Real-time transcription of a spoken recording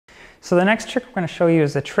So the next trick we're going to show you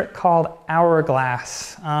is a trick called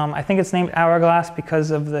hourglass. I think it's named hourglass because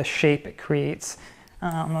of the shape it creates.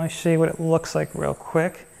 Let me show you what it looks like real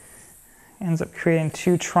quick. It ends up creating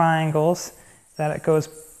two triangles that it goes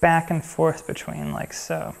back and forth between, like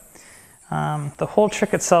so. The whole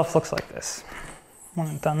trick itself looks like this when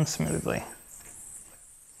it's done smoothly.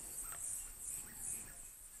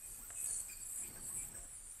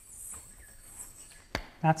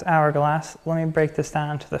 That's hourglass. Let me break this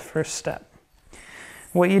down to the first step.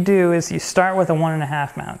 What you do is you start with a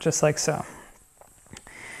 1.5 mount, just like so.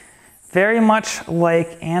 Very much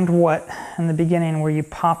like and what in the beginning where you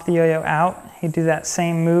pop the yo-yo out, you do that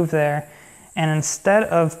same move there, and instead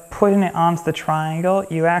of putting it onto the triangle,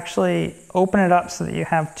 you actually open it up so that you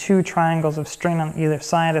have two triangles of string on either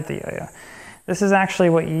side of the yo-yo. This is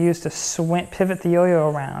actually what you use to pivot the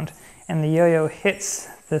yo-yo around, and the yo-yo hits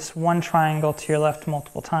this one triangle to your left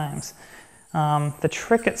multiple times. The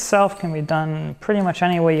trick itself can be done pretty much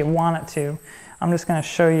any way you want it to. I'm just going to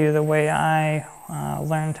show you the way I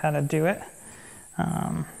learned how to do it.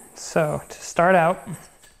 So to start out,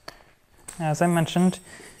 as I mentioned,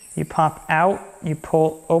 you pop out, you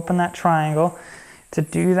open that triangle. To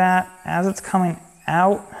do that, as it's coming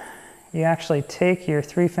out, you actually take your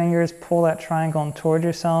 3 fingers, pull that triangle in toward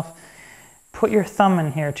yourself. Put your thumb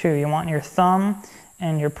in here too. You want your thumb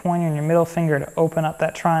and your pointer and your middle finger to open up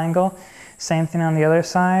that triangle. Same thing on the other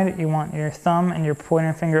side. You want your thumb and your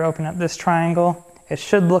pointer finger open up this triangle. It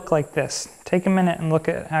should look like this. Take a minute and look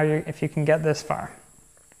at if you can get this far.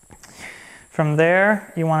 From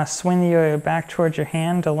there, you want to swing the yo-yo back towards your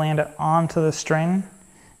hand to land it onto the string,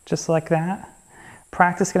 just like that.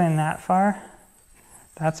 Practice getting that far.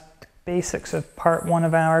 That's basics of part 1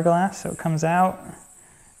 of hourglass. So it comes out,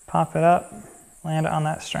 pop it up, land it on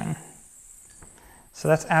that string. So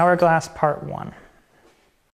that's hourglass part 1.